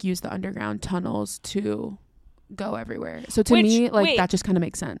go, like, use the underground tunnels to go everywhere. So to me, like, that just kind of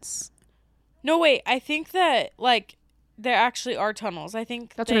makes sense. No, wait. I think that, like, there actually are tunnels. I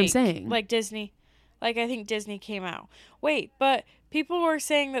think that's what I'm saying. Like Disney, like I think Disney came out. Wait, but people were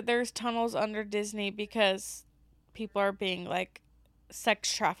saying that there's tunnels under Disney because people are being like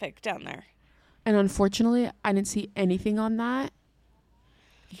sex trafficked down there. And unfortunately, I didn't see anything on that,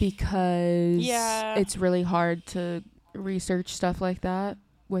 because it's really hard to research stuff like that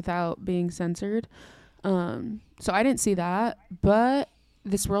without being censored. So I didn't see that, but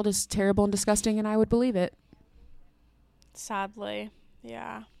this world is terrible and disgusting, and I would believe it. Sadly.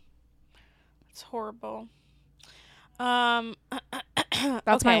 Yeah. It's horrible.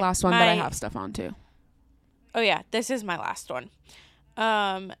 That's my last one that I have stuff on too. Oh yeah, this is my last one.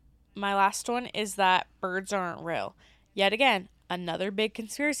 My last one is that birds aren't real. Yet again, another big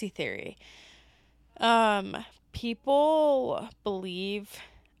conspiracy theory. People believe,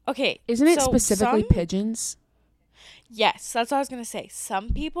 okay, isn't it specifically pigeons? Yes, that's what I was going to say. Some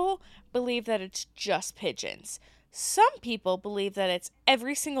people believe that it's just pigeons. Some people believe that it's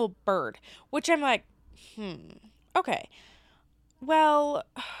every single bird, which I'm like, okay. Well,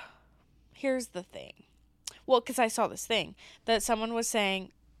 here's the thing. Well, because I saw this thing that someone was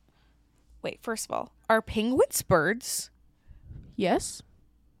saying, wait, first of all, are penguins birds? Yes?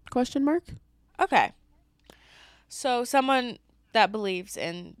 Question mark? Okay. So someone that believes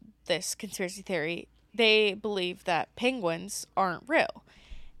in this conspiracy theory, they believe that penguins aren't real.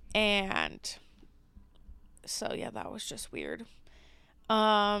 And so yeah, that was just weird.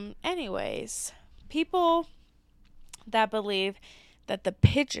 Anyways, people that believe that the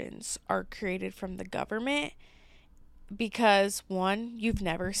pigeons are created from the government because, one, you've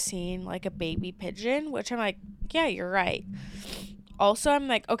never seen like a baby pigeon, which I'm like, yeah, you're right. Also, I'm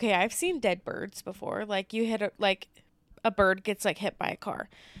like, okay, I've seen dead birds before. Like, you hit a bird gets like hit by a car.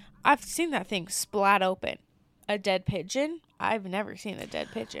 I've seen that thing splat open. A dead pigeon? I've never seen a dead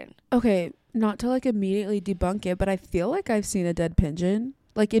pigeon. Okay, not to like immediately debunk it, but I feel like I've seen a dead pigeon.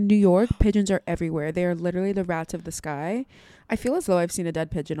 Like in New York, pigeons are everywhere. They are literally the rats of the sky. I feel as though I've seen a dead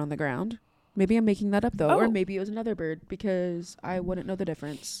pigeon on the ground. Maybe I'm making that up though, or Oh. maybe it was another bird because I wouldn't know the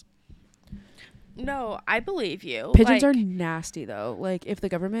difference. No, I believe you. Pigeons are Like, nasty though. Like if the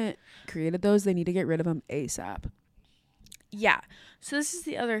government created those, they need to get rid of them ASAP. yeah. So this is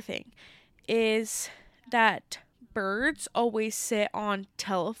the other thing, is that birds always sit on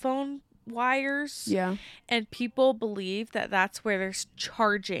telephone wires, Yeah. and people believe that that's where there's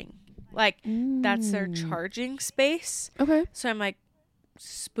charging. Like, that's their Mm. charging space. Okay. So I'm like,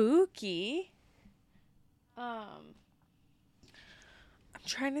 spooky. I'm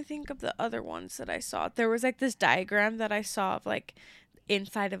trying to think of the other ones that I saw. There was like this diagram that I saw of like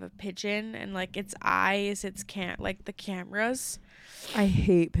inside of a pigeon, and like its eyes, like the cameras. I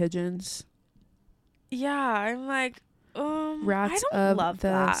hate pigeons. Yeah, I'm like, Rats I don't of love the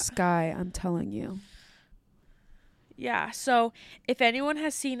that. sky, I'm telling you. Yeah, so if anyone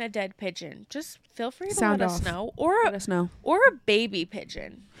has seen a dead pigeon, just feel free to Sound let us off. know, Let us know. or a baby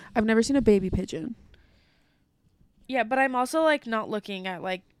pigeon. I've never seen a baby pigeon. Yeah, but I'm also like not looking at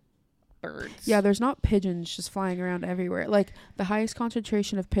like birds. Yeah, there's not pigeons just flying around everywhere. Like the highest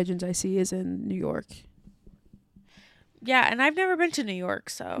concentration of pigeons I see is in New York. Yeah, and I've never been to New York,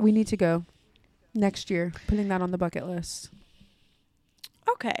 so We need to go next year. Putting that on the bucket list.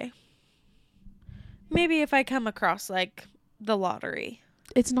 okay. Maybe if I come across like the lottery.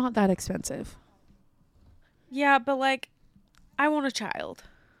 It's not that expensive. Yeah, but like I want a child.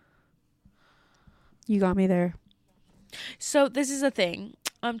 You got me there. So this is a thing.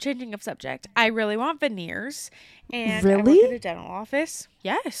 I'm changing of subject. I really want veneers, and I Really? work at a dental office.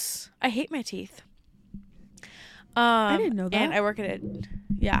 Yes, I hate my teeth. I didn't know that. And I work at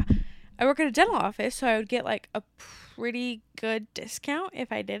a dental office, so I would get like a pretty good discount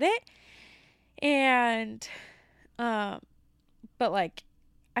if I did it. And, but like,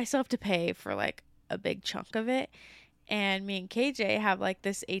 I still have to pay for like a big chunk of it. And me and KJ have like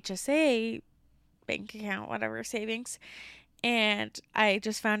this HSA bank account, whatever, savings. And I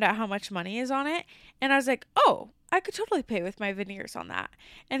just found out how much money is on it. And I was like, oh, I could totally pay with my veneers on that.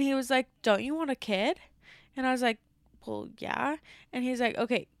 And he was like, don't you want a kid? And I was like, well, yeah. And he's like,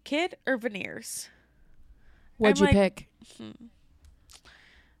 okay, kid or veneers? What'd I'm you like, pick?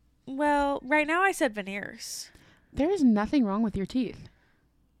 Well, right now I said veneers. There is nothing wrong with your teeth.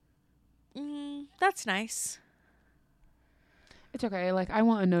 That's nice. It's okay. Like, I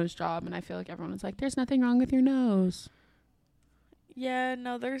want a nose job, and I feel like everyone is like, there's nothing wrong with your nose. Yeah,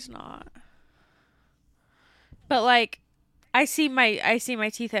 no, there's not. But like, I see my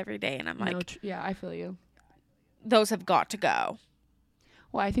teeth every day, and I'm like, No, yeah, I feel you. those have got to go.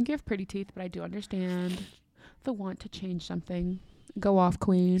 Well, I think you have pretty teeth, but I do understand the want to change something. Go off,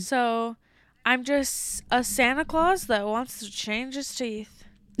 queen. So, I'm just a Santa Claus that wants to change his teeth.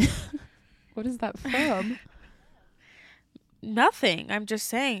 What is that from? Nothing. I'm just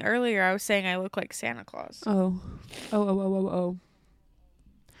saying. Earlier, I was saying I look like Santa Claus. Oh. All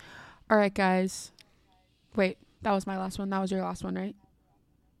right, guys. Wait, that was my last one. That was your last one, right?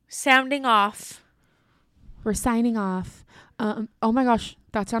 Sounding off. We're signing off. Oh my gosh,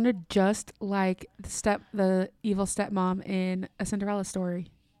 that sounded just like the evil stepmom in A Cinderella Story.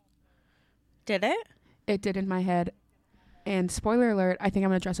 Did it? It did in my head. And spoiler alert, I think I'm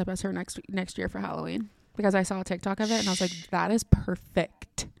gonna dress up as her next year for Halloween because I saw a TikTok of it and I was like, that is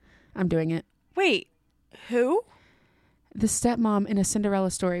perfect. I'm doing it. Wait, who? The stepmom in A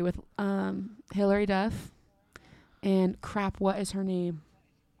Cinderella Story with Hilary Duff and crap, what is her name?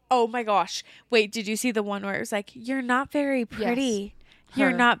 Oh my gosh. Wait, did you see the one where it was like, you're not very pretty. Yes,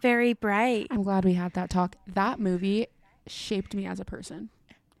 You're her. not very bright. I'm glad we had that talk. That movie shaped me as a person.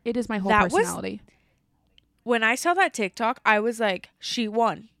 It is my whole That was- personality. When I saw that TikTok, I was like, she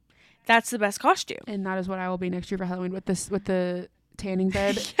won. That's the best costume. And that is what I will be next year for Halloween with the tanning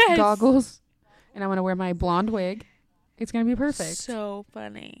bed Yes. goggles. And I'm going to wear my blonde wig. It's going to be perfect. So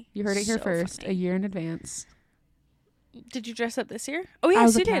funny. You heard it here So first, funny. a year in advance. Did you dress up this year? Oh, I yes,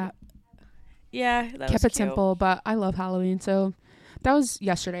 was a you did. cat. Yeah, that Kept was it cute. simple, but I love Halloween. So that was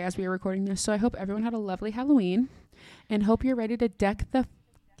yesterday as we were recording this. So I hope everyone had a lovely Halloween and hope you're ready to deck the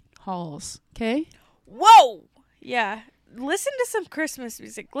halls. Okay? Whoa! Yeah. Listen to some Christmas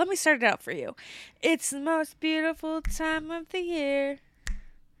music. Let me start it out for you. It's the most beautiful time of the year.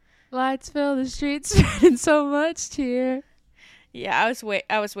 Lights fill the streets, spreading so much cheer. Yeah,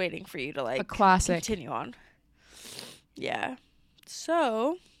 I was waiting for you to like A classic. continue on. Yeah.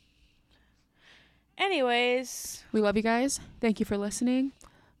 So, anyways, We love you guys. Thank you for listening.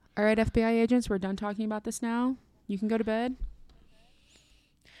 All right, FBI agents, we're done talking about this now. You can go to bed.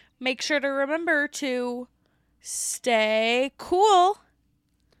 make sure to remember to stay cool.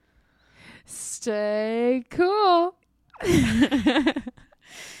 Stay cool. Okay.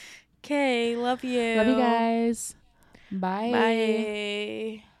 Okay, love you. Love you guys. Bye.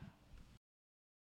 Bye.